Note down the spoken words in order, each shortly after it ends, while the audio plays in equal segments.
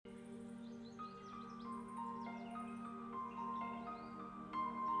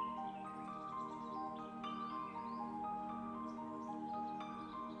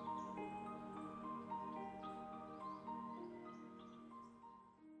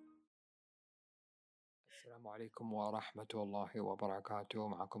السلام عليكم ورحمة الله وبركاته.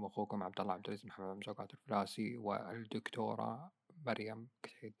 معكم أخوكم عبد الله عبد العزيز محمد بن شوقات الفلاسي والدكتورة مريم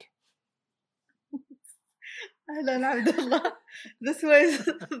كتيت. أهلا عبد الله. This was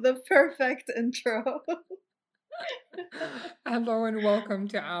the perfect intro. Hello and welcome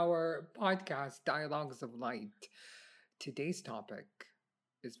to our podcast, Dialogues of Light. Today's topic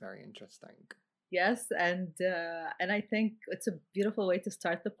is very interesting. Yes, and I think it's a beautiful way to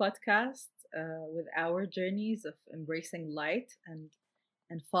start the podcast with our journeys of embracing light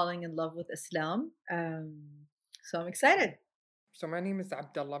and falling in love with Islam. So I'm excited. So my name is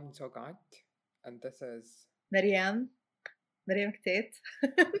Abdullah bin Sogat, and this is, Mariam, Mariam Ktate.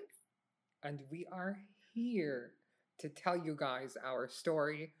 and we are here to tell you guys our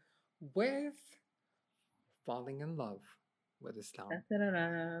story with falling in love with Islam. Dun,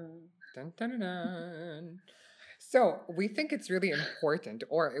 dun, dun, dun. So we think it's really important,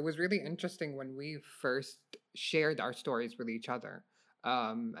 or it was really interesting when we first shared our stories with each other,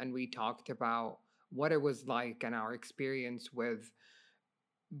 and we talked about what it was like and our experience with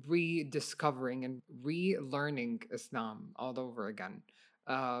rediscovering and relearning Islam all over again.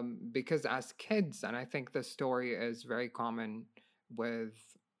 Because as kids, and I think this story is very common with,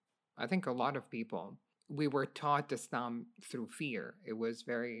 I think, a lot of people, we were taught Islam through fear. It was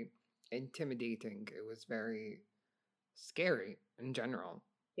very intimidating. It was very scary in general.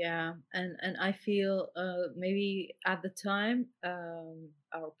 Yeah, and I feel maybe at the time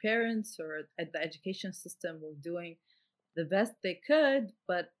our parents or at the education system were doing the best they could,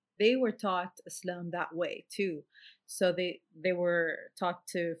 but they were taught Islam that way too. So they were taught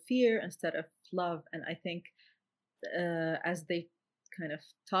to fear instead of love, and I think as they kind of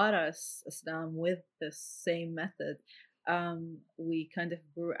taught us Islam with the same method, we kind of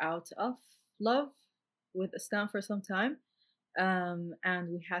grew out of love with Islam for some time, and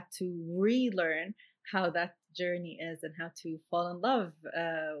we had to relearn how that journey is and how to fall in love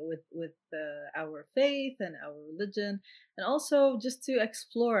with our faith and our religion, and also just to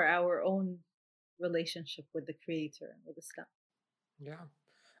explore our own relationship with the Creator and with Islam. Yeah.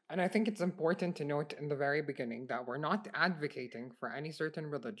 And I think it's important to note in the very beginning that we're not advocating for any certain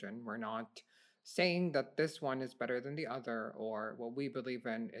religion. We're not saying that this one is better than the other, or what we believe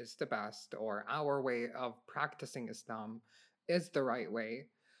in is the best, or our way of practicing Islam is the right way.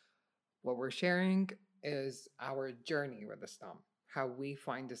 What we're sharing is our journey with Islam, how we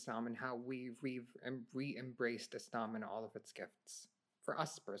find Islam and how we re embraced Islam and all of its gifts for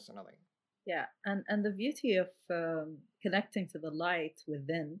us personally. Yeah, and the beauty of connecting to the light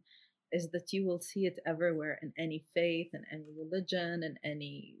within is that you will see it everywhere in any faith and any religion and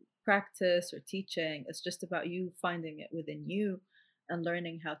any practice or teaching. It's just about you finding it within you and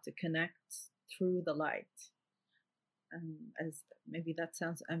learning how to connect through the light. As maybe that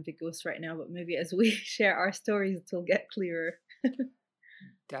sounds ambiguous right now, but maybe as we share our stories, it will get clearer.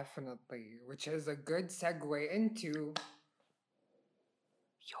 Definitely, which is a good segue into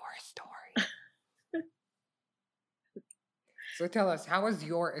your story. So tell us, how was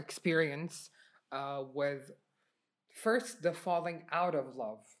your experience with first the falling out of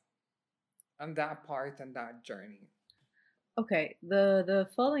love and that part and that journey? Okay, the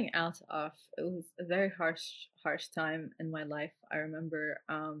falling out of it was a very harsh time in my life. I remember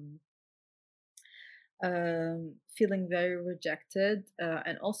feeling very rejected,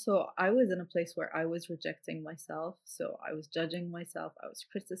 and also I was in a place where I was rejecting myself. So I was judging myself, I was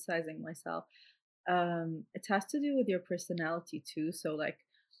criticizing myself. It has to do with your personality too. So like,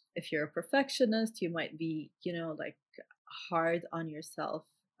 if you're a perfectionist, you might be, like hard on yourself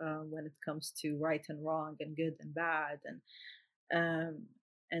when it comes to right and wrong and good and bad um,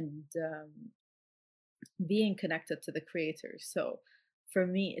 and being connected to the creator. So for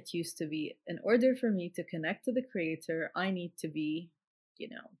me, it used to be in order for me to connect to the creator, I need to be, you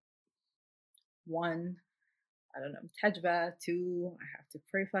know, one, I don't know, tajba, two, I have to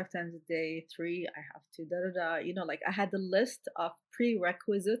pray 5 times a day, three, I have to da da da. Like I had a list of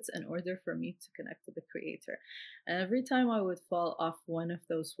prerequisites in order for me to connect to the creator. And every time I would fall off one of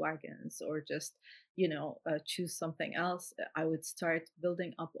those wagons or just, choose something else, I would start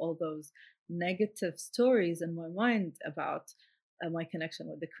building up all those negative stories in my mind about my connection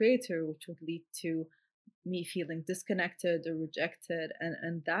with the creator, which would lead to me feeling disconnected or rejected.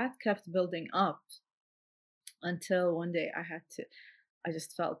 And that kept building up until one day I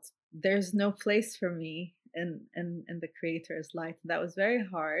just felt there's no place for me in the creator's light. That was very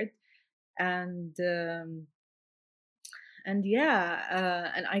hard. And um and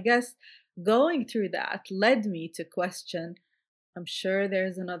yeah, and I guess going through that led me to question, I'm sure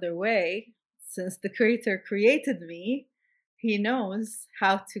there's another way. Since the creator created me, he knows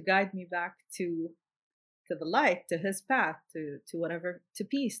how to guide me back to to the light, to his path, to whatever, to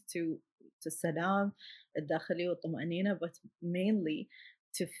peace, to salam, الداخلي والطمأنينة, but mainly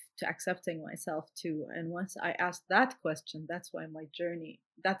to accepting myself too. And once I asked that question, that's when my journey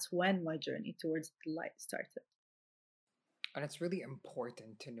towards the light started. And it's really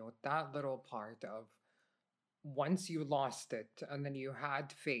important to note that little part of once you lost it and then you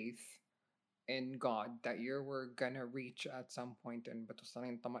had faith in God that you were gonna reach at some point in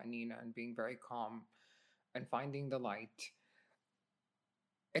بتوصلين طمأنينة and being very calm and finding the light.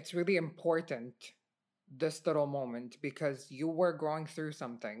 It's really important this little moment because you were going through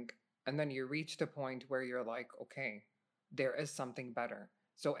something and then you reached a point where you're like, okay, there is something better.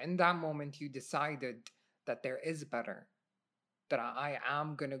 So in that moment, you decided that there is better, that I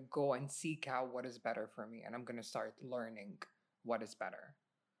am going to go and seek out what is better for me and I'm going to start learning what is better.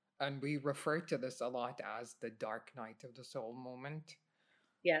 And we refer to this a lot as the dark night of the soul moment.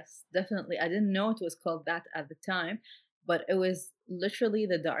 Yes, definitely. I didn't know it was called that at the time, but it was literally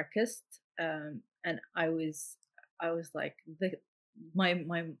the darkest. And I was like my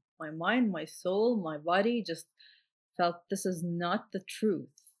my mind, my soul, my body just felt this is not the truth.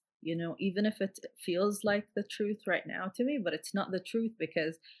 Even if it feels like the truth right now to me, but it's not the truth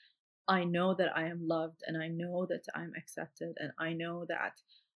because I know that I am loved and I know that I'm accepted and I know that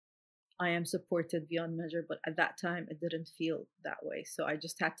I am supported beyond measure, but at that time it didn't feel that way. So I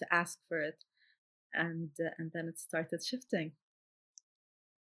just had to ask for it, and then it started shifting.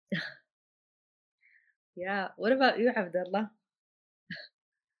 Yeah. What about you, Abdullah?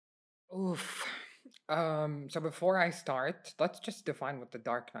 Oof. So before I start, let's just define what the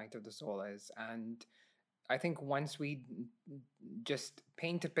dark night of the soul is. And I think once we just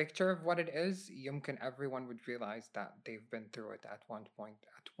paint a picture of what it is, yumkin everyone would realize that they've been through it at one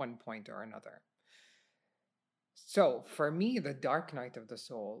point or another. So for me, the dark night of the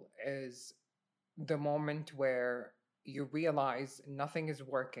soul is the moment where you realize nothing is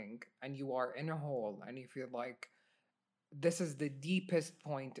working and you are in a hole and you feel like this is the deepest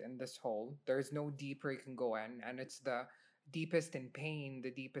point in this hole. There's no deeper you can go in, and it's the deepest in pain,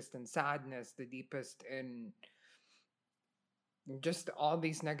 the deepest in sadness, the deepest in just all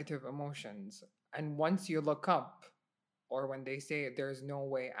these negative emotions. And once you look up, or when they say there's no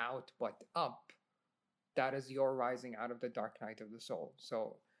way out but up, that is your rising out of the dark night of the soul.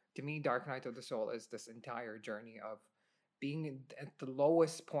 So to me, dark night of the soul is this entire journey of being at the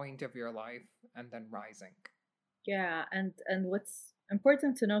lowest point of your life and then rising. Yeah, and what's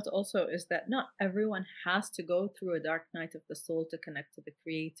important to note also is that not everyone has to go through a dark night of the soul to connect to the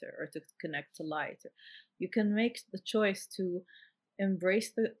creator or to connect to light. You can make the choice to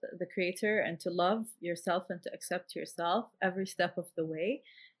embrace the creator and to love yourself and to accept yourself every step of the way.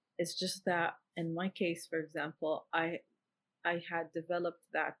 It's just that in my case, for example, I had developed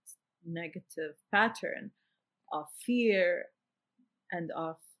that negative pattern of fear and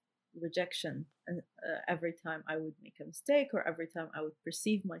of rejection, and every time I would make a mistake or every time I would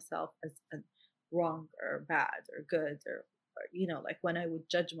perceive myself as wrong or bad or good, or like when I would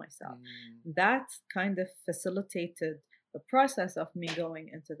judge myself, Mm, that kind of facilitated the process of me going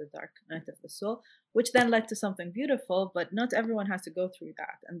into the dark night of the soul, which then led to something beautiful. But not everyone has to go through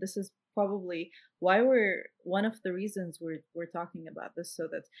that, and this is probably why we're one of the reasons we're talking about this, so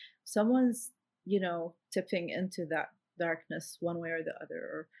that someone's tipping into that darkness one way or the other,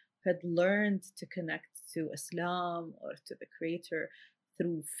 or had learned to connect to Islam or to the Creator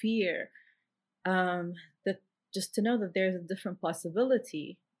through fear, that just to know that there's a different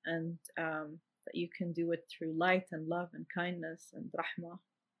possibility, and that you can do it through light and love and kindness and rahmah.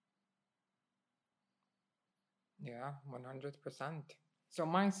 yeah, 100%. So,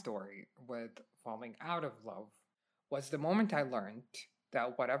 my story with falling out of love was the moment I learned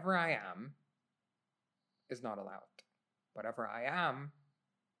that whatever I am is not allowed. Whatever I am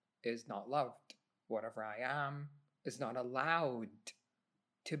is not loved. Whatever I am is not allowed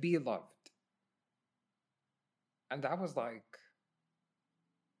to be loved. And that was like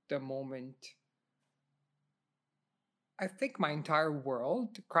the moment I think my entire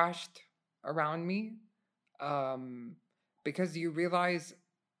world crashed around me. Um, because you realize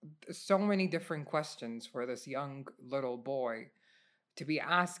so many different questions for this young little boy to be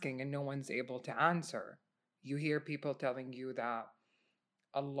asking and no one's able to answer. You hear people telling you that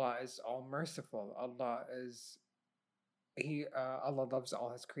Allah is all merciful. Allah loves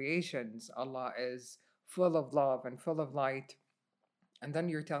all his creations. Allah is full of love and full of light. And then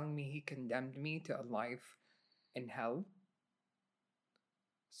you're telling me he condemned me to a life in hell.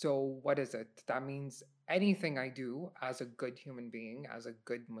 So what is it? That means anything I do as a good human being, as a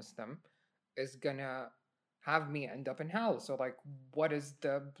good Muslim, is gonna have me end up in hell. So like, what is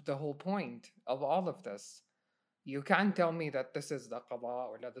the whole point of all of this? You can't tell me that this is the qada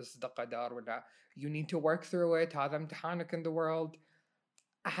or that this is the qadar or that you need to work through it. هذا امتحانك in the world.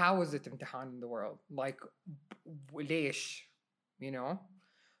 How is it imtihan in the world? Like, ليش? You know?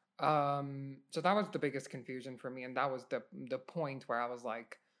 So that was the biggest confusion for me, and that was the point where I was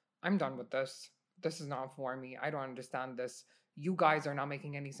like, I'm done with this. This is not for me. I don't understand this. You guys are not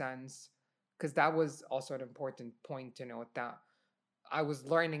making any sense. Because that was also an important point to note that I was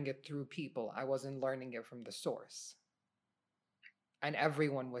learning it through people. I wasn't learning it from the source. And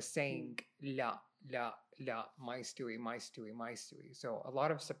everyone was saying, la, la, la, my Stewie, my Stewie, my Stewie. So a lot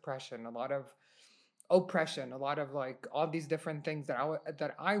of suppression, a lot of oppression, a lot of like all these different things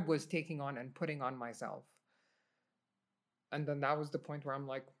that I was taking on and putting on myself. And then that was the point where I'm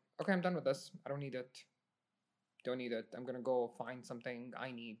like, okay, I'm done with this. I don't need it. Don't need it. I'm gonna go find something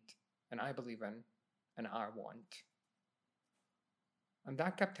I need and I believe in and I want. And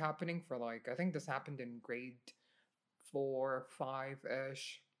that kept happening for like, I think this happened in grade 4, 5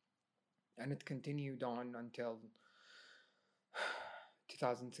 ish. And it continued on until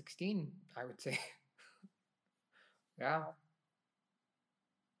 2016, I would say. Yeah.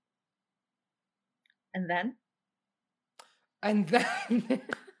 And then,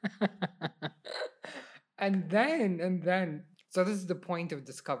 And then, and then, so this is the point of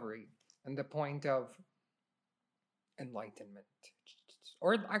discovery and the point of enlightenment,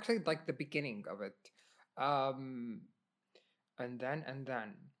 or actually, like the beginning of it. Um, and then,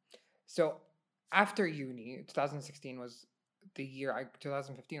 so after uni, 2016 was the year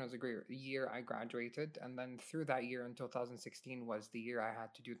 2015 was a great year I graduated, and then through that year in 2016 was the year I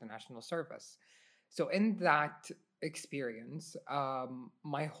had to do the national service. So in that experience,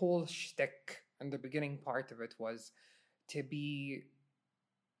 my whole shtick and the beginning part of it was to be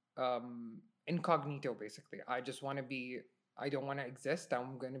incognito. Basically, I just want to be. I don't want to exist.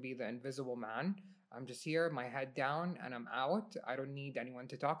 I'm going to be the invisible man. I'm just here, my head down, and I'm out. I don't need anyone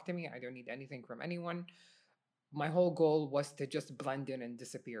to talk to me. I don't need anything from anyone. My whole goal was to just blend in and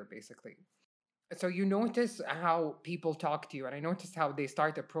disappear, basically. So you notice how people talk to you, and I noticed how they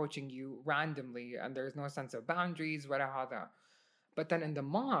start approaching you randomly, and there's no sense of boundaries, whatever. But then in the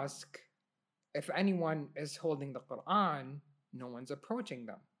mosque, if anyone is holding the Quran, no one's approaching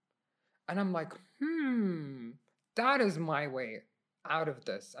them. And I'm like, that is my way out of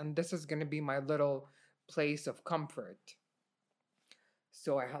this. And this is going to be my little place of comfort.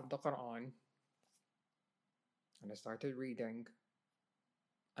 So I held the Quran and I started reading.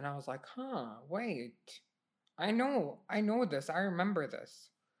 And I was like, wait. I know this. I remember this.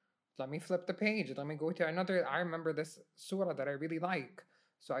 Let me flip the page. Let me go to another. I remember this surah that I really like.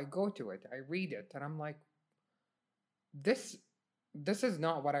 So I go to it. I read it. And I'm like, this this is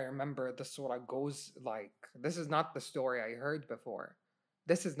not what I remember the surah goes like. This is not the story I heard before.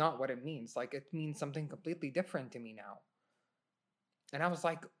 This is not what it means. Like, it means something completely different to me now. And I was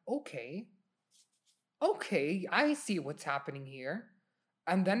like, okay, I see what's happening here.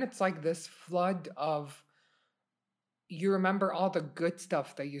 And then it's like this flood of you remember all the good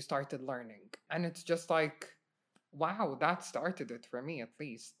stuff that you started learning. And it's just like, wow, that started it for me at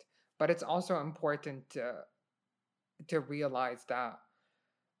least. But it's also important to realize that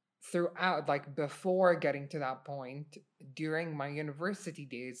throughout, like before getting to that point, during my university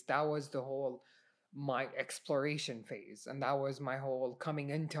days, that was the whole my exploration phase, and that was my whole coming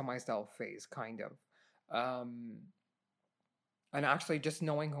into myself phase, kind of. Um, and actually just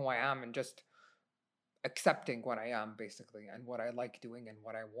knowing who I am and just accepting what I am, basically, and what I like doing and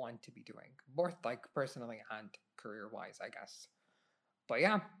what I want to be doing, both like personally and career wise, I guess. But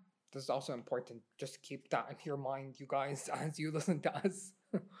yeah, this is also important. Just keep that in your mind, you guys, as you listen to us.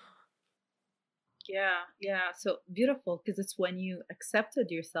 yeah, yeah. So beautiful because it's when you accepted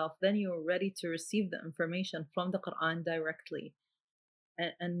yourself, then you're ready to receive the information from the Quran directly,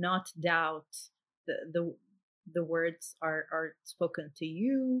 and not doubt the the the words are spoken to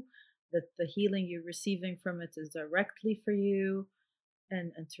you, that the healing you're receiving from it is directly for you,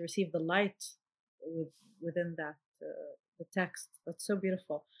 and to receive the light with within that the text. That's so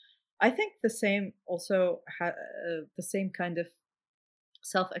beautiful. I think the same also the same kind of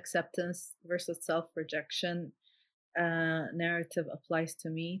self acceptance versus self rejection narrative applies to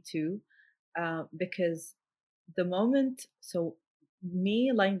me too, because the moment, so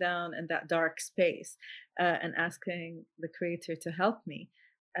me lying down in that dark space and asking the creator to help me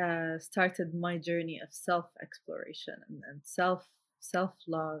started my journey of self exploration and self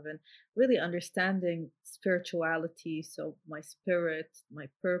love and really understanding spirituality, so my spirit, my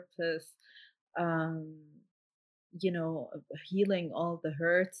purpose, um healing all the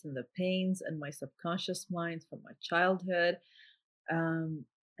hurts and the pains and my subconscious mind from my childhood, um,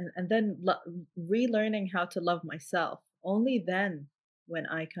 and then relearning how to love myself. Only then, when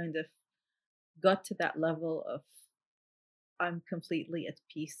I kind of got to that level of I'm completely at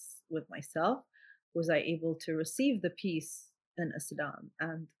peace with myself, was I able to receive the peace in Islam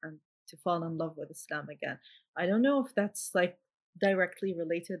and to fall in love with Islam again. I don't know if that's like directly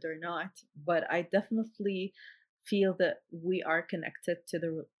related or not, but I definitely feel that we are connected to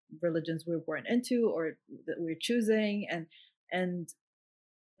the religions we're born into or that we're choosing, and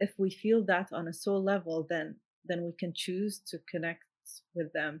if we feel that on a soul level, then we can choose to connect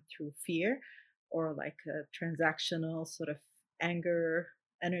with them through fear or like a transactional sort of anger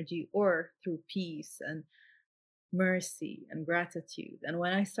energy, or through peace and mercy and gratitude. And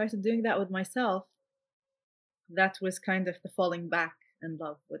when I started doing that with myself, that was kind of the falling back in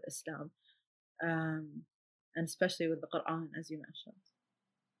love with Islam, um, and especially with the Quran, as you mentioned.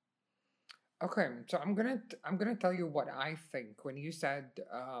 Okay, so I'm gonna tell you what I think when you said,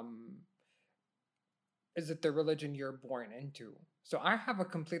 is it the religion you're born into? So I have a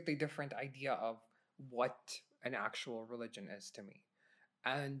completely different idea of what an actual religion is to me.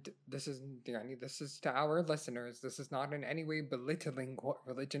 And this is yani, this is to our listeners. This is not in any way belittling what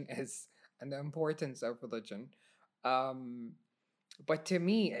religion is and the importance of religion. Um, but to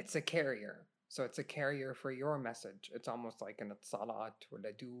me, it's a carrier. So it's a carrier for your message. It's almost like an salat or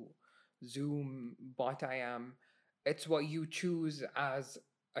do Zoom, bot I am. It's what you choose as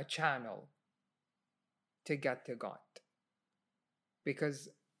a channel to get to God. Because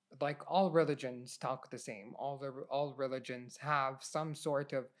like all religions talk the same. All religions have some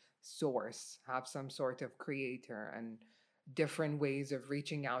sort of source, have some sort of creator, and different ways of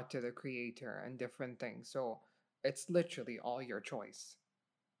reaching out to the creator and different things. So it's literally all your choice.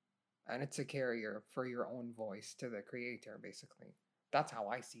 And it's a carrier for your own voice to the creator, basically. That's how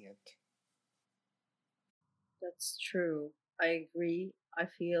I see it. That's true. I agree. I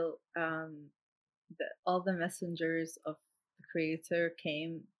feel that all the messengers of the creator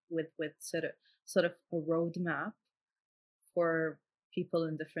came with sort of a roadmap for people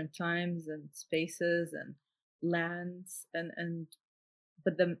in different times and spaces and lands, and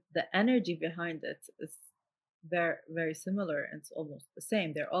but the energy behind it is very very similar, and it's almost the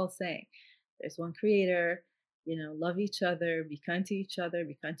same. They're all saying there's one creator, love each other, be kind to each other,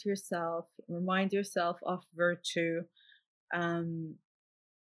 be kind to yourself, remind yourself of virtue. um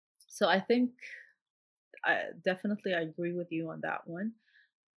so I think I agree with you on that one.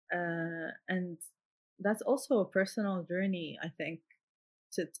 And that's also a personal journey, I think,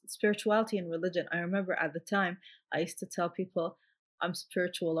 to spirituality and religion. I remember at the time I used to tell people I'm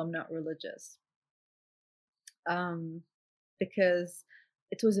spiritual, I'm not religious, um, because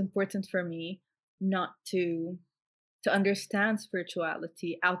it was important for me not to understand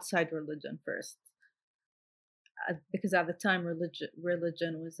spirituality outside religion first, because at the time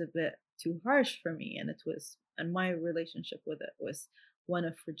religion was a bit too harsh for me, and my relationship with it was one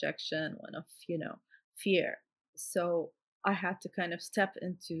of rejection, one of fear. So I had to kind of step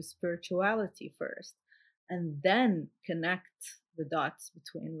into spirituality first, and then connect the dots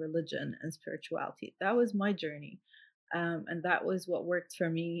between religion and spirituality. That was my journey, and that was what worked for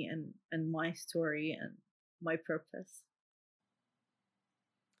me and my story and my purpose.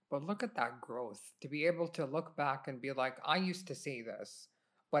 But look at that growth. To be able to look back and be like, I used to say this,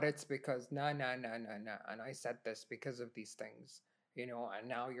 but it's because nah, nah, nah, nah, nah. And I said this because of these things, and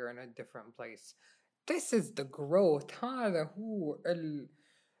now you're in a different place. This is the growth. هذا هو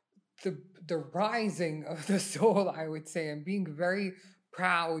the the rising of the soul, I would say, and being very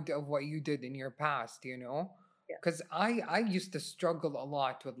proud of what you did in your past. Yeah. Because I used to struggle a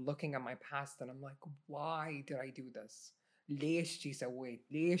lot with looking at my past and I'm like, why did I do this? ليش شي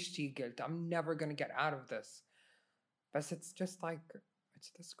سويت؟ ليش شي قلت؟ I'm never gonna get out of this. But it's just like,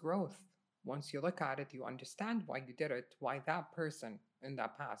 it's this growth. Once you look at it, you understand why you did it, why that person in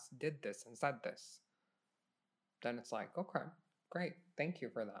that past did this and said this. Then it's like, okay, great, thank you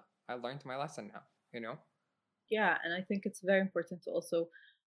for that. I learned my lesson now. Yeah, and I think it's very important to also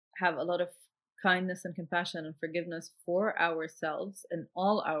have a lot of kindness and compassion and forgiveness for ourselves in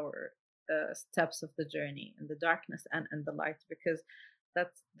all our steps of the journey, in the darkness and in the light, because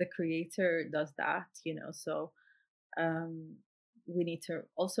that's the creator does that, so um, we need to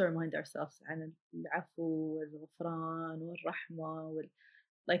also remind ourselves عن العفو والغفران والرحمة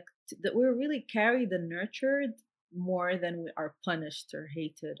like that we're really carried and nurtured more than we are punished or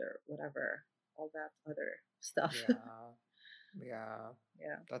hated or whatever, all that other stuff. Yeah, yeah,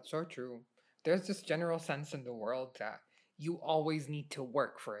 Yeah. that's so true. There's this general sense in the world that you always need to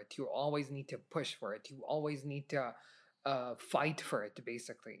work for it. You always need to push for it. You always need to fight for it,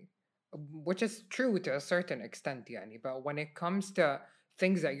 basically. Which is true to a certain extent, yani. But when it comes to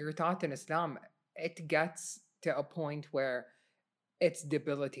things that you're taught in Islam, it gets to a point where it's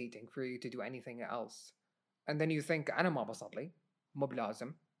debilitating for you to do anything else. And then you think, أنا ما بصلي, مو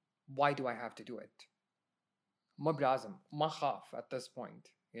بلازم. Why do I have to do it? مو بلازم, ما خاف at this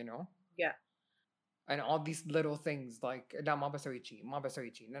point, you know? Yeah. And all these little things like لا ما بسوي شي, ما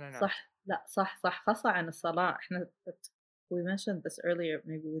بسوي شي, no, no, no. صح، لأ صح، صح، خاصة عن الصلاة إحنا we mentioned this earlier,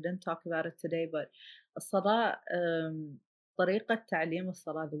 maybe we didn't talk about it today, but الصلاة طريقة تعليم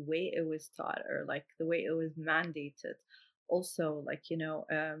الصلاة, the way it was taught or like the way it was mandated. Also, like,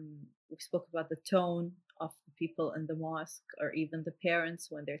 we spoke about the tone of the people in the mosque or even the parents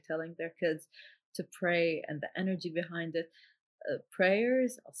when they're telling their kids to pray and the energy behind it.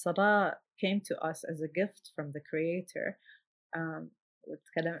 Prayers, salah came to us as a gift from the Creator.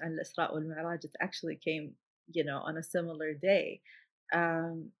 واتكلم عن الإسراء والمعراج, it actually came, on a similar day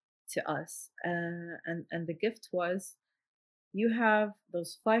um, to us. And the gift was you have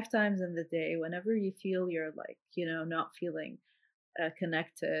those 5 times in the day whenever you feel you're like, not feeling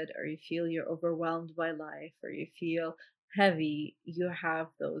connected, or you feel you're overwhelmed by life, or you feel heavy, you have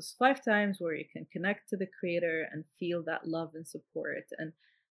those 5 times where you can connect to the Creator and feel that love and support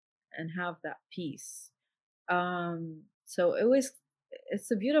and have that peace. So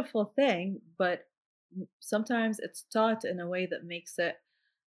it's a beautiful thing, but sometimes it's taught in a way that makes it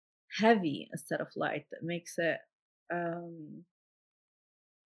heavy instead of light, um,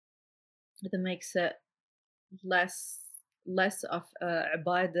 that makes it less less of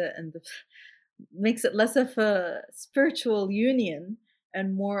ibadah, and makes it less of a spiritual union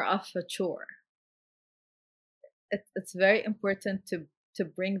and more of a chore. It's very important to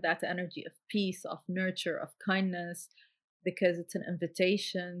bring that energy of peace, of nurture, of kindness, because it's an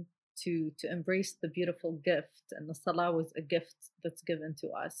invitation to embrace the beautiful gift, and the salah was a gift that's given to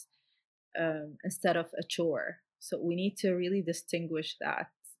us, instead of a chore. So we need to really distinguish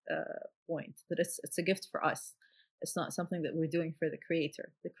that point, that it's a gift for us. It's not something that we're doing for the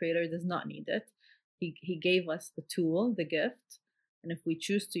Creator. The Creator does not need it. He gave us the tool, the gift, and if we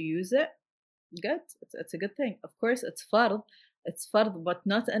choose to use it, good. It's a good thing. Of course, it's fard, but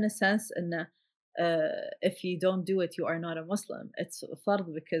not in a sense in if you don't do it, you are not a Muslim. It's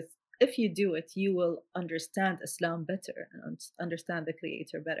fard because if you do it, you will understand Islam better and understand the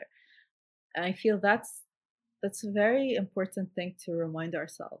Creator better. And I feel that's a very important thing to remind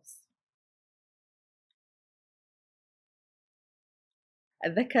ourselves.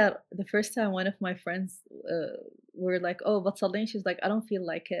 أتذكر the first time one of my friends were like, "Oh, بتصلين?" She's like, "I don't feel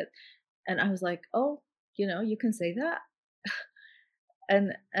like it," and I was like, "Oh, you can say that."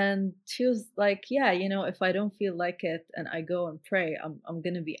 And she was like, "Yeah, if I don't feel like it and I go and pray, I'm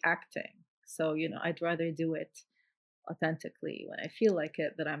gonna be acting. So I'd rather do it authentically when I feel like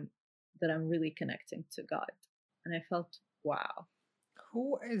it, that I'm really connecting to God." And I felt, wow.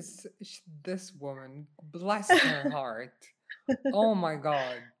 Who is this woman? Bless her heart. Oh my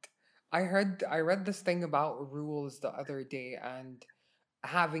god. I read this thing about rules the other day, and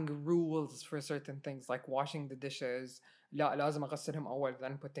having rules for certain things like washing the dishes. لا لازم أغسلهم أول,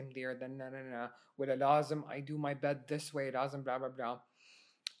 then put them there, then na na na. ولا لازم I do my bed this way, لازم blah blah blah.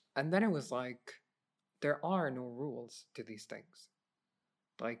 And then I was like, there are no rules to these things.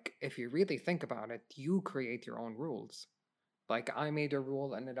 Like, if you really think about it, you create your own rules. Like, I made a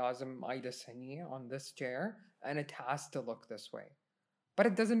rule and it لازم أيدس هني on this chair, and it has to look this way. But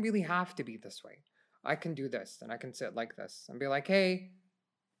it doesn't really have to be this way. I can do this, and I can sit like this and be like, hey,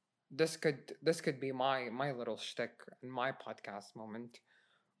 this could be my little shtick and my podcast moment.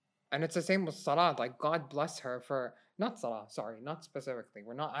 And it's the same with Salah. Like, God bless her for not Salah, sorry, not specifically.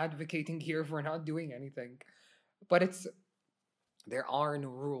 We're not advocating here for not doing anything. But there are no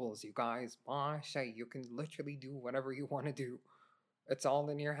rules, you guys. Masha, you can literally do whatever you want to do. It's all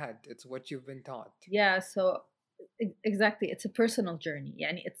in your head. It's what you've been taught. Yeah, so exactly, it's a personal journey.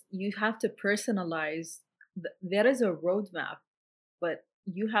 Yani you have to personalize. There is a roadmap, but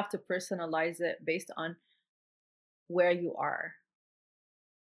you have to personalize it based on where you are,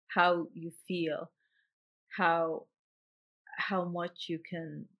 how you feel, how how much you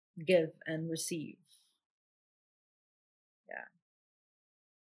can give and receive. Yeah,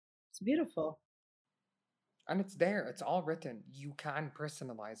 it's beautiful. And it's there, it's all written. You can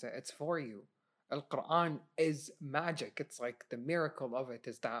personalize it, it's for you. Al Quran is magic. It's like the miracle of it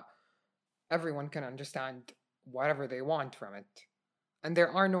is that everyone can understand whatever they want from it. And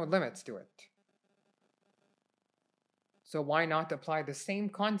there are no limits to it. So why not apply the same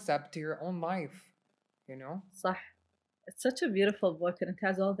concept to your own life? You know? صح. It's such a beautiful book, and it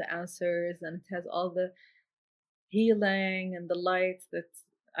has all the answers, and it has all the healing and the light. That's,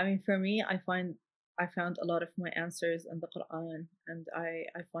 I mean, for me, I found a lot of my answers in the Quran, and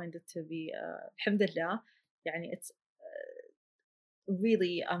I find it to be alhamdulillah. يعني it's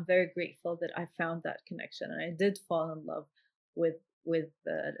really, I'm very grateful that I found that connection, and I did fall in love with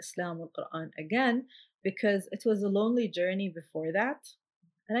Islam and Quran again, because it was a lonely journey before that.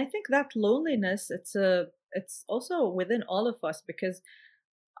 And I think that loneliness, it's also within all of us, because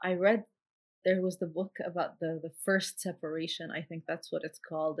I read, there was the book about the first separation, I think that's what it's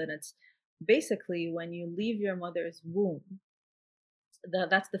called, and it's basically when you leave your mother's womb,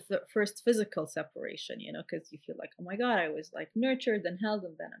 that's the first physical separation, because you feel like, oh my god, I was like nurtured and held,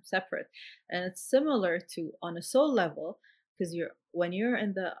 and then I'm separate. And it's similar to on a soul level, because when you're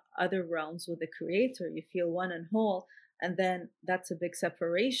in the other realms with the creator, you feel one and whole. And then that's a big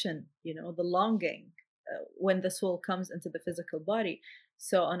separation, the longing, when the soul comes into the physical body.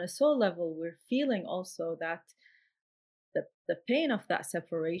 So on a soul level, we're feeling also that the pain of that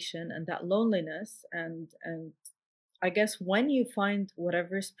separation and that loneliness. And I guess when you find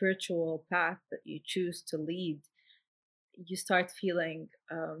whatever spiritual path that you choose to lead, you start feeling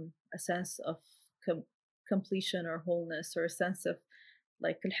a sense of com- completion or wholeness, or a sense of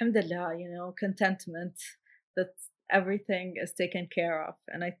like, alhamdulillah, contentment, that everything is taken care of.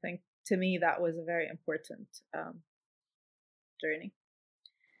 And I think to me that was a very important journey.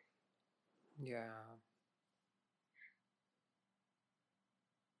 Yeah.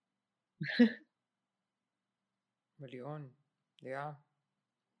 Million. Yeah.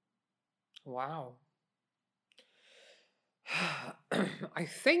 Wow. I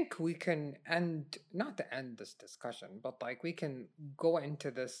think we can end, not to end this discussion, but like we can go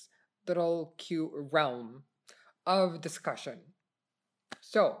into this little cute realm of discussion.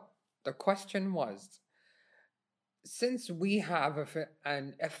 So the question was, since we have a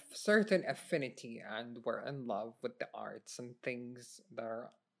certain affinity and we're in love with the arts and things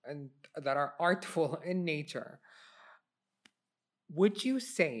and that are artful in nature, would you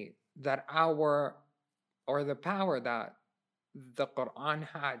say that our or the power that the Quran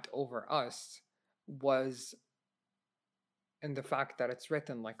had over us was in the fact that it's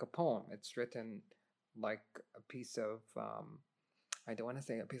written like a poem? It's written like a piece of I don't want to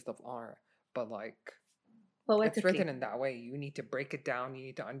say a piece of art, but like it's written Poetically. in that way. You need to break it down, you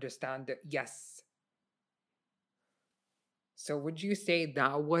need to understand it. Yes. So would you say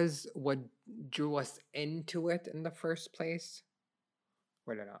that was what drew us into it in the first place?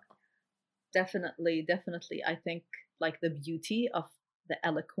 Or not? Definitely, definitely. I think like the beauty of the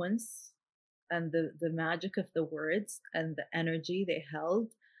eloquence and the magic of the words and the energy they held.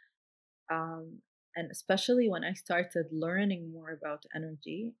 Um, and especially when I started learning more about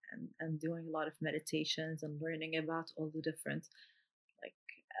energy, and doing a lot of meditations and learning about all the different like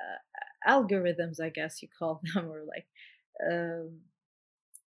algorithms, I guess you call them, or like um,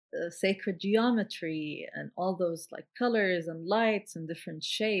 sacred geometry and all those like colors and lights and different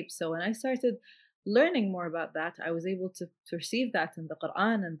shapes. So when I started learning more about that, I was able to perceive that in the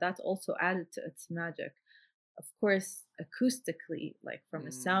Quran, and that also added to its magic. Of course, acoustically, like from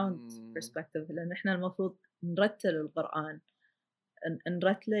a sound Mm, perspective، لأن إحنا المفروض نرتل القرآن.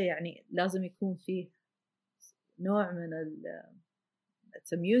 نرتله يعني لازم يكون فيه نوع من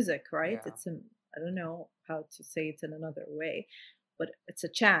it's a music, right? yeah. It's a, I don't know how to say it in another way, but it's a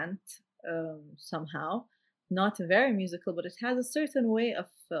chant, somehow. Not very musical, but it has a certain way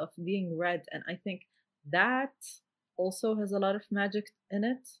of being read. And I think that also has a lot of magic in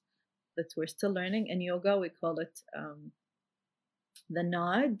it that we're still learning. In yoga, we call it the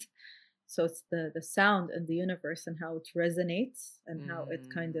nod. So it's the sound in the universe and how it resonates and how it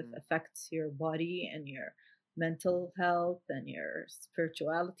kind of Mm, affects your body and your mental health and your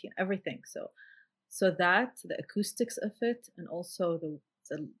spirituality and everything. So that the acoustics of it, and also the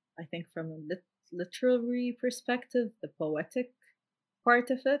I think from a literary perspective, the poetic part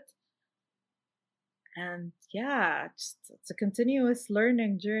of it. And yeah, just it's a continuous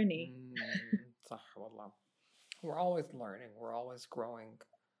learning journey. صح والله. We're always learning, we're always growing.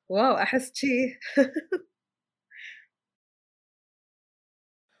 Wow, أحس شي.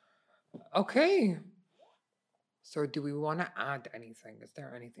 Okay. So do we want to add anything? Is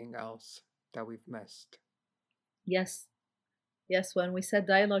there anything else that we've missed? Yes. Yes, when we said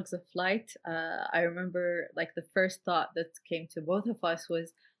dialogues of light, I remember like the first thought that came to both of us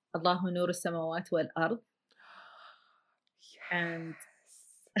was Allahu nur samawat wal ard. And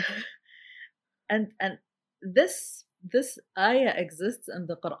Yes. and this ayah exists in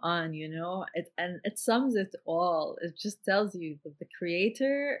the Quran, and it sums it all. It just tells you that the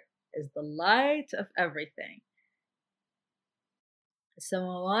creator is the light of everything.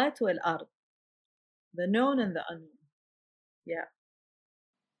 السماوات والأرض, the known and the unknown. Yeah.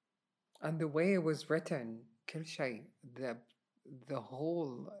 And the way it was written, كل شيء, the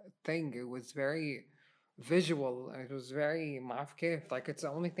whole thing, it was very visual. It was very ما كيف. Like it's the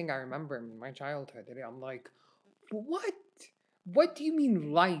only thing I remember in my childhood. And I'm like, what? What do you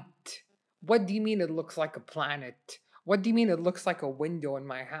mean light? What do you mean it looks like a planet? What do you mean it looks like a window in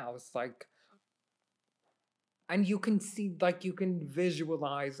my house? Like, and you can see, like, you can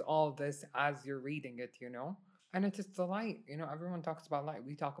visualize all this as you're reading it, you know? And it's just the light, you know? Everyone talks about light.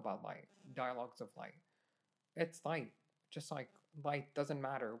 We talk about light, dialogues of light. It's light. Just like light doesn't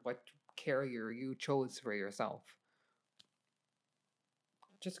matter what carrier you chose for yourself.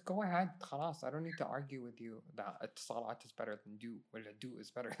 Just go ahead, خلاص. I don't need to argue with you that salat is better than do, or do is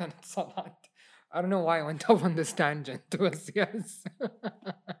better than salat. I don't know why I went off on this tangent. It was yes.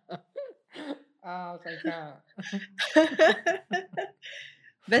 I was like,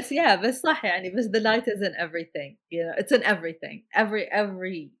 بس yeah, بس صح يعني, بس the light is in everything, you know, it's in everything.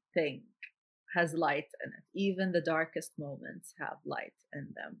 Everything has light in it. Even the darkest moments have light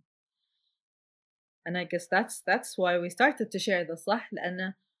in them. And I guess that's why we started to share the صح,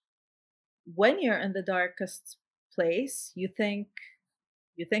 لأن when you're in the darkest place, you think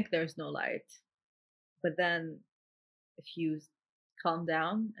there's no light. But then if you calm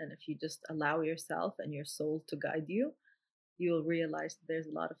down and if you just allow yourself and your soul to guide you, you'll realize that there's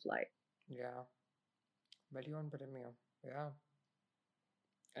a lot of light. yeah, مليون بالمية. Yeah.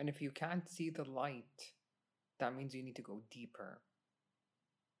 And if you can't see the light, that means you need to go deeper.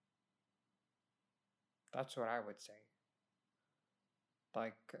 That's what I would say.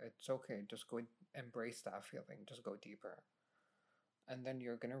 Like, it's okay, just go embrace that feeling, just go deeper. And then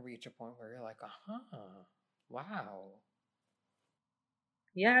you're gonna reach a point where you're like, aha, wow.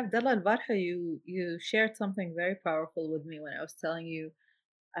 Yeah, Abdullah al-Barha, you shared something very powerful with me when I was telling you,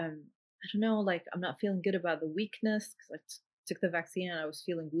 I don't know, like I'm not feeling good about the weakness because took the vaccine and I was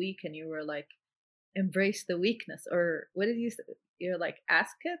feeling weak, and you were like, embrace the weakness, or what did you say? You're like,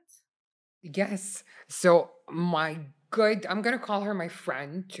 ask it. Yes. So my good, I'm gonna call her my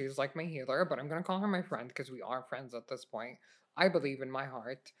friend. She's like my healer, but I'm gonna call her my friend because we are friends at this point. I believe in my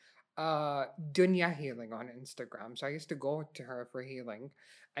heart. Dunya Healing on Instagram. So I used to go to her for healing.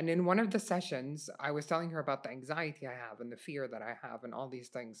 And in one of the sessions, I was telling her about the anxiety I have and the fear that I have and all these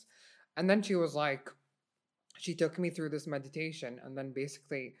things. And then she was like, she took me through this meditation and then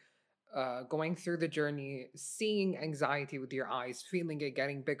basically going through the journey, seeing anxiety with your eyes, feeling it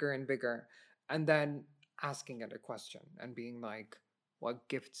getting bigger and bigger, and then asking it a question and being like, what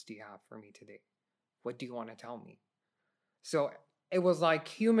gifts do you have for me today? What do you want to tell me? So it was like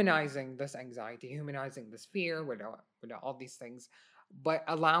humanizing this anxiety, humanizing this fear with all these things, but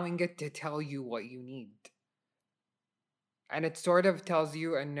allowing it to tell you what you need. And it sort of tells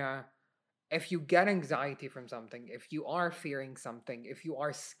you, and if you get anxiety from something, if you are fearing something, if you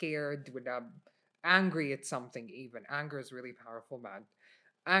are scared with angry at something, even anger is really powerful, man.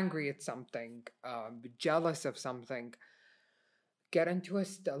 Angry at something, jealous of something, get into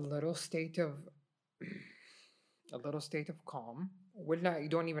a little state of a little state of calm. Well, not, you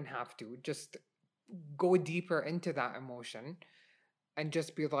don't even have to. Just go deeper into that emotion and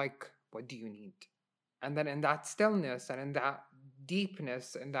just be like, what do you need? And then in that stillness and in that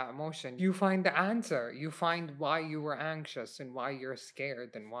deepness in that emotion, you find the answer. You find why you were anxious and why you're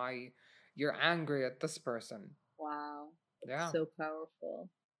scared and why you're angry at this person. Wow, that's Yeah. so powerful,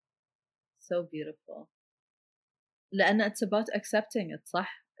 so beautiful. لأن it's about accepting it, صح?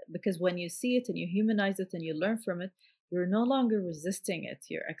 Because when you see it and you humanize it and you learn from it, you're no longer resisting it,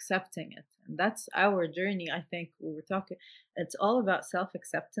 you're accepting it. And that's our journey, I think. We were talking, it's all about self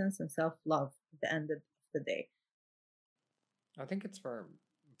acceptance and self love at the end of the day. I think it's for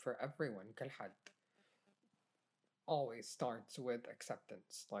everyone. كل حد always starts with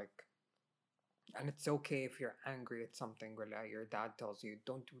acceptance. Like, and it's okay if you're angry at something, or like your dad tells you,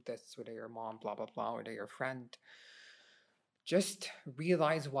 don't do this, with your mom, blah, blah, blah, or your friend. Just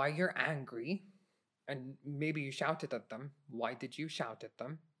realize why you're angry, and maybe you shouted at them. Why did you shout at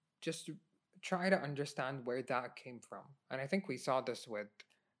them? Just try to understand where that came from. And I think we saw this with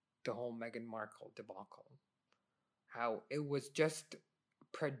the whole Meghan Markle debacle. How it was just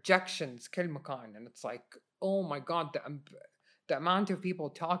projections, كل مكان, and it's like, oh my god, the amount of people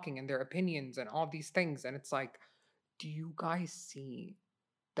talking and their opinions and all these things, and it's like, do you guys see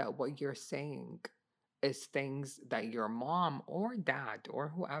that what you're saying is things that your mom or dad or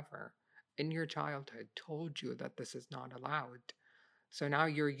whoever in your childhood told you that this is not allowed? So now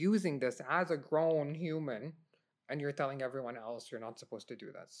you're using this as a grown human and you're telling everyone else you're not supposed to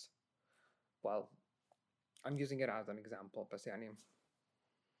do this. Well, I'm using it as an example, بس يعني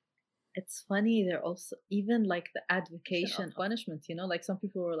It's funny, they're also even like the advocation of punishment, like some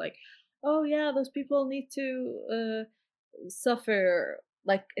people were like, oh yeah, those people need to suffer.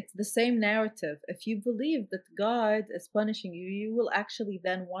 Like it's the same narrative. If you believe that God is punishing you, you will actually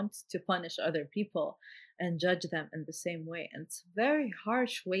then want to punish other people and judge them in the same way. And it's a very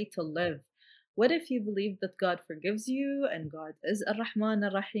harsh way to live. What if you believe that God forgives you and God is Ar-Rahman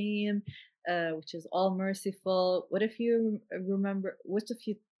Ar-Rahim, which is all merciful? What if you remember? What if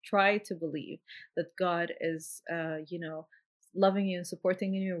you try to believe that God is, loving you and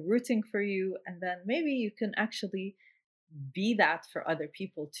supporting you, rooting for you, and then maybe you can actually be that for other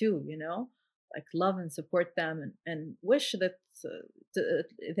people too, like love and support them and wish that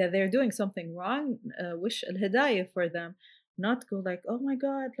that they're doing something wrong, wish al hidayah for them, not go like, oh my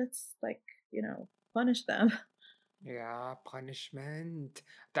God, let's like, punish them. Yeah, punishment.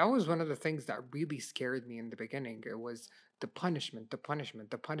 That was one of the things that really scared me in the beginning. It was the punishment, the punishment,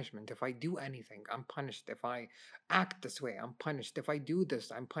 the punishment. If I do anything, I'm punished. If I act this way, I'm punished. If I do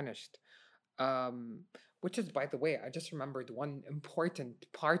this, I'm punished. Um, which is, by the way, I just remembered one important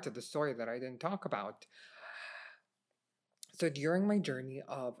part of the story that I didn't talk about. So during my journey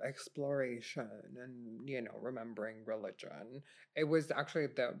of exploration and remembering religion, it was actually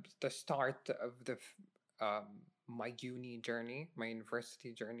the start of my uni journey, my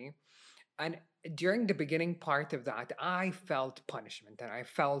university journey. And during the beginning part of that, I felt punishment and I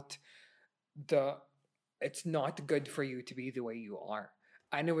felt the it's not good for you to be the way you are.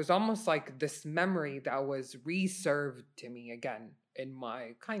 And it was almost like this memory that was reserved to me again in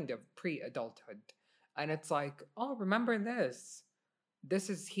my kind of pre-adulthood. And it's like, oh, remember this. This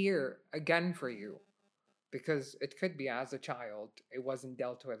is here again for you. Because it could be as a child, it wasn't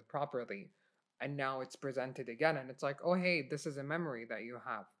dealt with properly. And now it's presented again. And it's like, oh, hey, this is a memory that you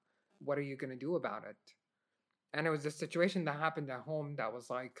have. What are you going to do about it? And it was a situation that happened at home that was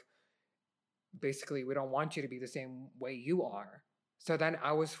like, basically, we don't want you to be the same way you are. So then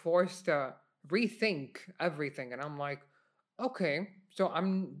I was forced to rethink everything. And I'm like, okay, so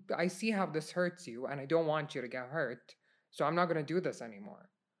I see how this hurts you and I don't want you to get hurt. So I'm not going to do this anymore.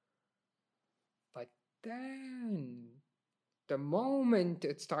 But then the moment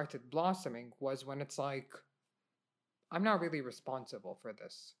it started blossoming was when it's like, I'm not really responsible for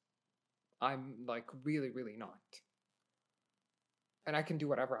this. I'm like really, really not. And I can do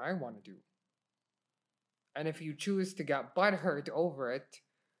whatever I want to do. And if you choose to get butthurt over it,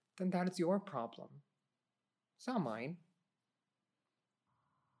 then that is your problem. It's not mine.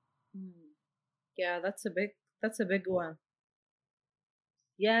 Mm. Yeah, that's a big one.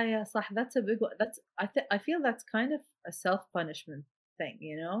 Yeah, yeah, صح. That's a big one. I feel that's kind of a self-punishment thing,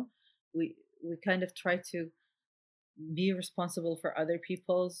 We kind of try to be responsible for other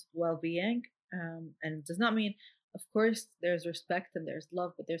people's well-being. And it does not mean, of course, there's respect and there's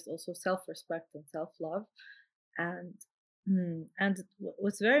love, but there's also self-respect and self-love. And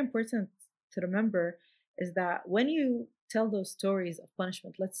what's very important to remember is that when you tell those stories of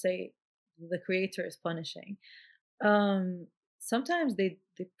punishment, let's say the creator is punishing, um, sometimes they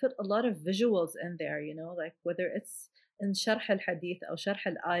put a lot of visuals in there, like whether it's in sharh al-hadith or sharh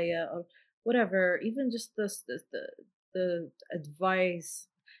al-ayah or whatever, even just the advice.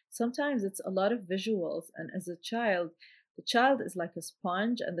 Sometimes it's a lot of visuals, and as a child, the child is like a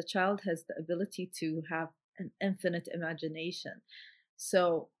sponge, and the child has the ability to have an infinite imagination.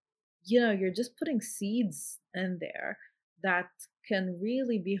 So, you're just putting seeds in there that can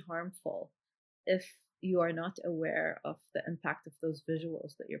really be harmful if you are not aware of the impact of those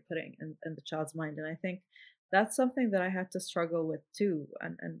visuals that you're putting in the child's mind. And I think that's something that I had to struggle with too,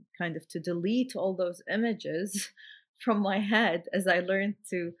 and kind of to delete all those images from my head as I learned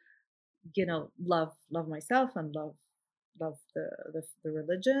to, love myself and love the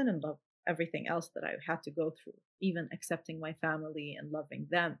religion and love everything else that I had to go through, even accepting my family and loving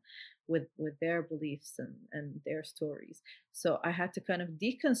them with their beliefs and their stories. So I had to kind of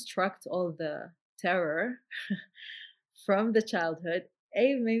deconstruct all the terror from the childhood.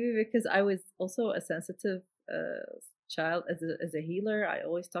 Maybe because I was also a sensitive child. As a healer, I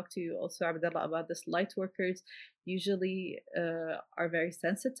always talk to you also, Abdullah, about this. Light workers usually are very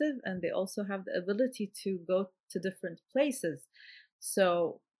sensitive, and they also have the ability to go to different places.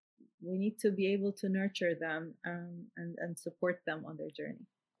 So we need to be able to nurture them, and support them on their journey.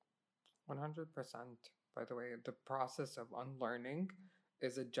 100%. By the way, the process of unlearning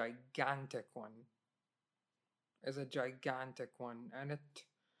is a gigantic one. Is a gigantic one. And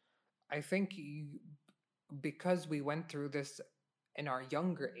I think because we went through this in our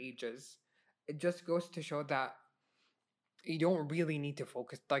younger ages, it just goes to show that you don't really need to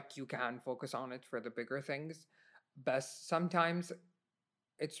focus, like you can focus on it for the bigger things. But sometimes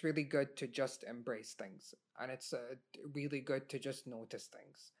it's really good to just embrace things, and it's really good to just notice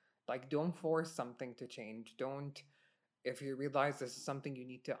things. Like, don't force something to change. Don't, if you realize this is something you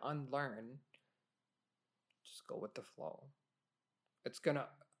need to unlearn, just go with the flow. It's gonna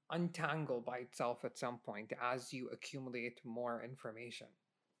untangle by itself at some point as you accumulate more information,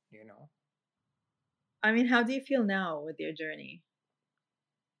 you know? I mean, how do you feel now with your journey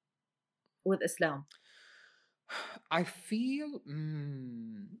with Islam? I feel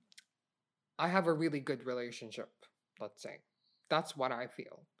I have a really good relationship, let's say. That's what I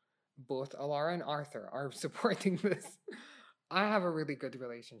feel. Both Alara and Arthur are supporting this. I have a really good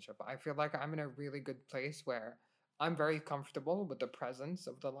relationship. I feel like I'm in a really good place where I'm very comfortable with the presence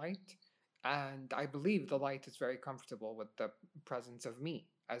of the light. And I believe the light is very comfortable with the presence of me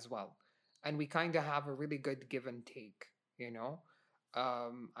as well. And we kind of have a really good give and take, you know?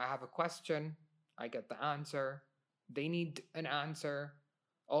 I have a question, I get the answer. They need an answer.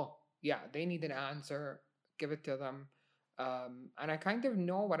 Oh, yeah, they need an answer. Give it to them. And I kind of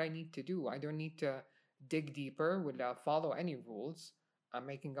know what I need to do. I don't need to dig deeper, without follow any rules. I'm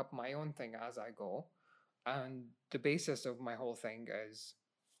making up my own thing as I go. And the basis of my whole thing is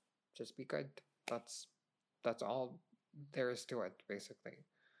just be good. That's that's all there is to it, basically.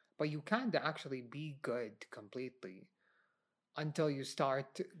 But you can't actually be good completely until you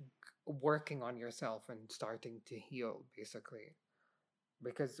start working on yourself and starting to heal, basically.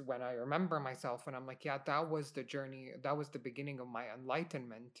 Because when I remember myself and I'm like, yeah, that was the journey, that was the beginning of my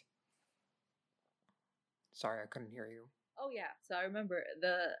enlightenment. Sorry, I couldn't hear you. Oh yeah, so I remember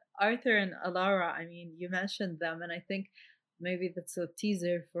the Arthur and Alara. I mean, you mentioned them, and I think maybe that's a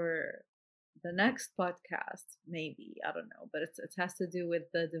teaser for the next podcast. Maybe I don't know, but it has to do with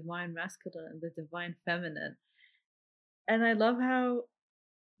the divine masculine and the divine feminine. And I love how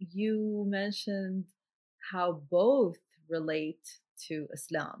you mentioned how both relate to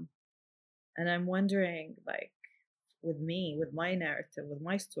Islam. And I'm wondering, like, with me, with my narrative, with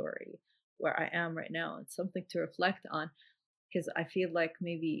my story, where I am right now, it's something to reflect on because I feel like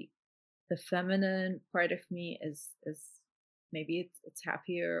maybe the feminine part of me is maybe it's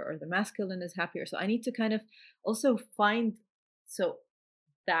happier or the masculine is happier. So I need to kind of also find so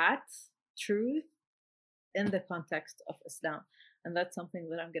that truth in the context of Islam. And that's something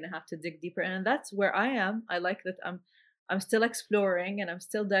that I'm gonna have to dig deeper in. And that's where I am. I like that I'm still exploring and I'm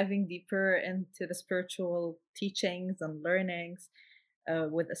still diving deeper into the spiritual teachings and learnings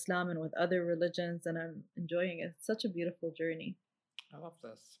with Islam and with other religions, and I'm enjoying it. It's such a beautiful journey. I love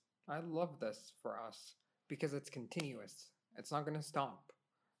this. I love this for us because it's continuous. It's not going to stop.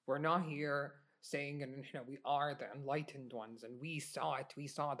 We're not here saying, and we are the enlightened ones, and we saw it. We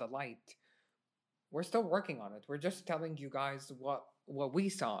saw the light. We're still working on it. We're just telling you guys what we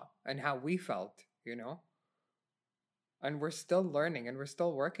saw and how we felt. And we're still learning and we're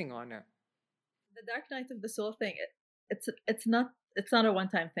still working on it. The Dark Night of the Soul thing, it's not a one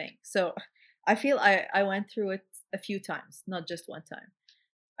time thing. So I feel I went through it a few times, not just one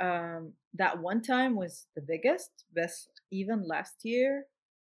time. That one time was the biggest, best even last year,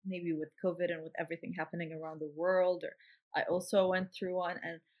 maybe with COVID and with everything happening around the world. Or I also went through one,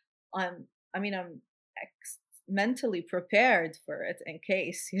 and I'm mentally prepared for it in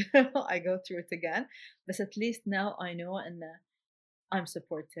case I go through it again. But at least now I know, and I'm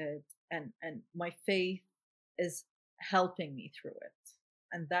supported, and my faith is helping me through it,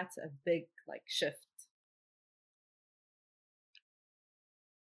 and that's a big like shift.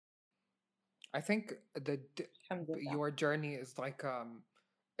 I think Alhamdulillah. your journey is like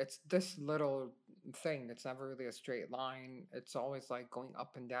it's this little thing. It's never really a straight line. It's always like going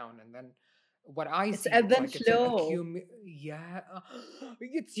up and down. And then what I It's see, ebb it's and like it's an flow. yeah,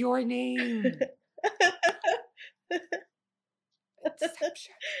 it's your name.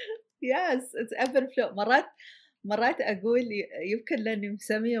 Inception. Yes, it's ebb and flow. مرات أقول يمكن لأني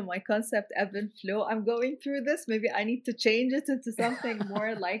مسمية my concept ebb and flow. I'm going through this. Maybe I need to change it into something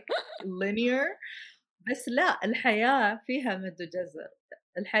more like linear. بس لا، الحياة فيها مد وجزر.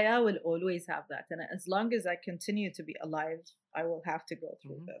 الحياة will always have that. And as long as I continue to be alive, I will have to go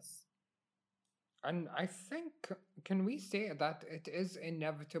through Mhm. this. And I think, can we say that it is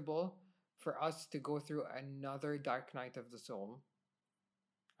inevitable for us to go through another dark night of the soul?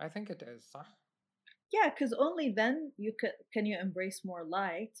 I think it is. صح? Yeah, because only then can you embrace more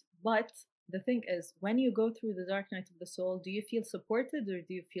light. But the thing is, when you go through the dark night of the soul, do you feel supported or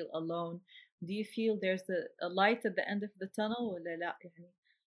do you feel alone? Do you feel there's a light at the end of the tunnel? ولا لا؟ يعني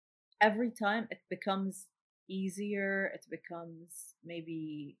every time it becomes easier, it becomes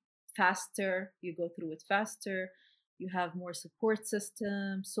maybe faster. You go through it faster. You have more support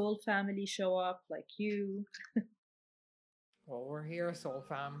system. Soul family show up like you. Well, we're here, Soul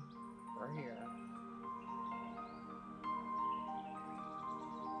Fam. We're here.